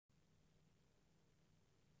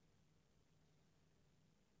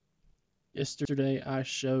Yesterday I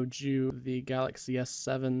showed you the Galaxy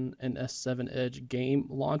S7 and S7 Edge game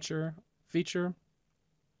launcher feature.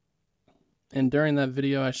 And during that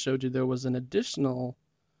video I showed you there was an additional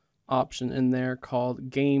option in there called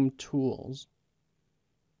Game Tools.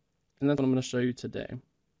 And that's what I'm going to show you today.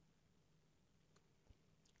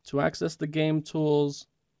 To access the Game Tools,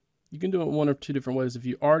 you can do it one of two different ways. If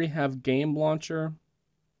you already have Game Launcher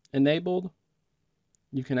enabled,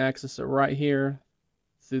 you can access it right here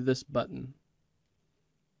through this button.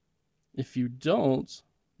 If you don't,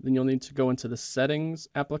 then you'll need to go into the Settings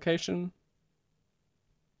application,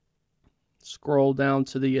 scroll down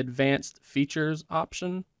to the Advanced Features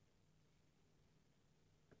option,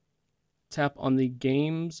 tap on the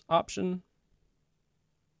Games option,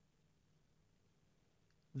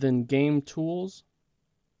 then Game Tools,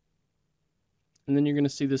 and then you're going to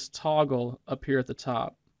see this toggle up here at the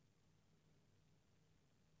top.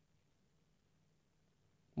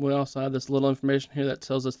 We also have this little information here that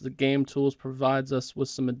tells us the Game Tools provides us with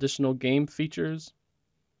some additional game features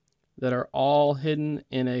that are all hidden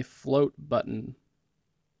in a float button.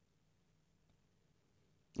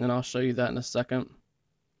 And I'll show you that in a second.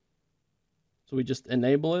 So we just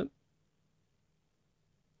enable it.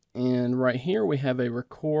 And right here we have a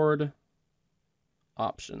record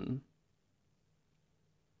option.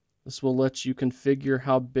 This will let you configure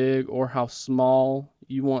how big or how small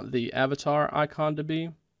you want the avatar icon to be.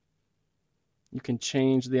 You can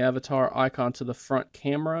change the avatar icon to the front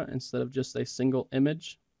camera instead of just a single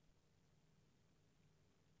image.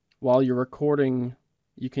 While you're recording,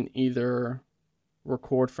 you can either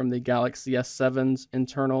record from the Galaxy S7's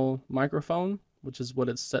internal microphone, which is what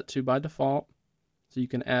it's set to by default. So you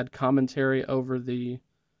can add commentary over the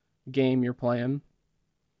game you're playing.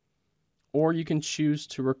 Or you can choose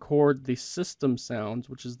to record the system sounds,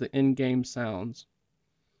 which is the in-game sounds.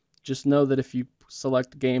 Just know that if you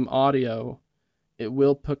select game audio, it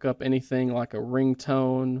will pick up anything like a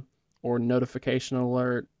ringtone or notification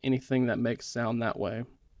alert, anything that makes sound that way.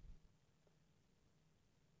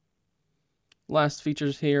 Last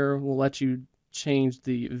features here will let you change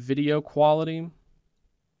the video quality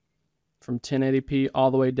from 1080p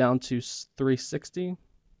all the way down to 360.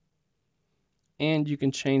 And you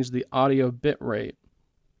can change the audio bit rate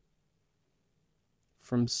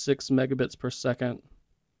from 6 megabits per second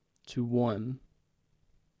to 1.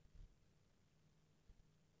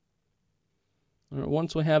 Right,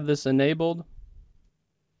 once we have this enabled,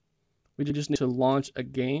 we just need to launch a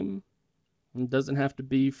game. It doesn't have to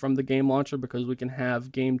be from the game launcher because we can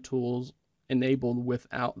have Game Tools enabled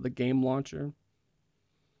without the game launcher.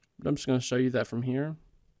 But I'm just going to show you that from here.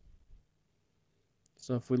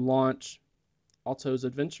 So if we launch Alto's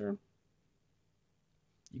Adventure,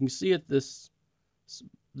 you can see at this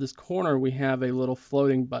corner we have a little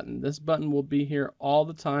floating button. This button will be here all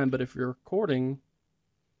the time, but if you're recording,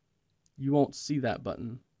 you won't see that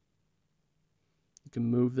button. You can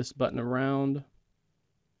move this button around.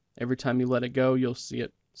 Every time you let it go, you'll see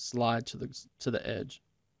it slide to the edge.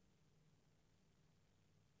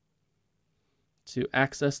 To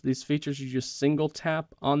access these features, you just single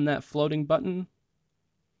tap on that floating button.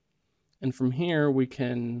 And from here, we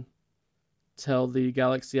can tell the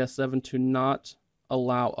Galaxy S7 to not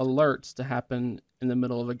allow alerts to happen in the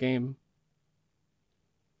middle of a game.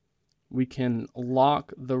 We can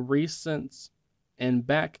lock the recents and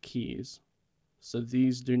back keys, so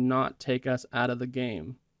these do not take us out of the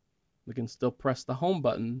game. We can still press the home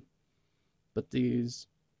button, but these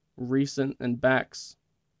recent and backs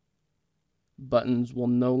buttons will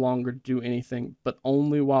no longer do anything, but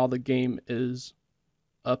only while the game is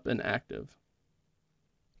up and active.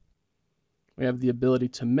 We have the ability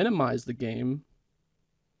to minimize the game,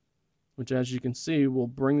 which, as you can see, will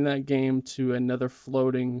bring that game to another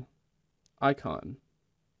floating icon.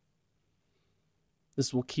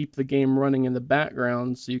 This will keep the game running in the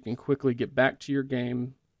background so you can quickly get back to your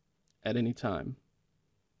game at any time.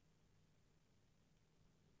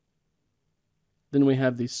 Then we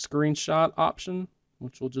have the screenshot option,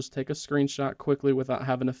 which will just take a screenshot quickly without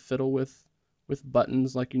having to fiddle with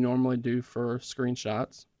buttons like you normally do for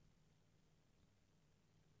screenshots.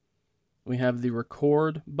 We have the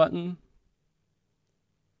record button,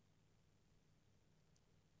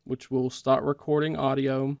 which will start recording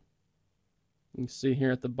audio. You can see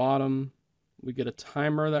here at the bottom, we get a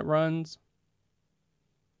timer that runs.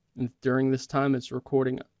 And during this time, it's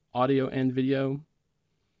recording audio and video.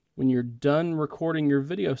 When you're done recording your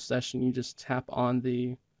video session, you just tap on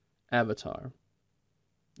the avatar.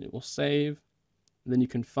 It will save, and then you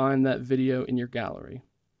can find that video in your gallery.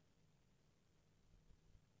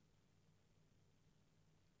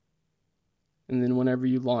 And then whenever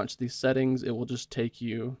you launch these settings, it will just take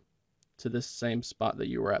you to this same spot that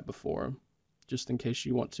you were at before, just in case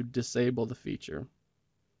you want to disable the feature.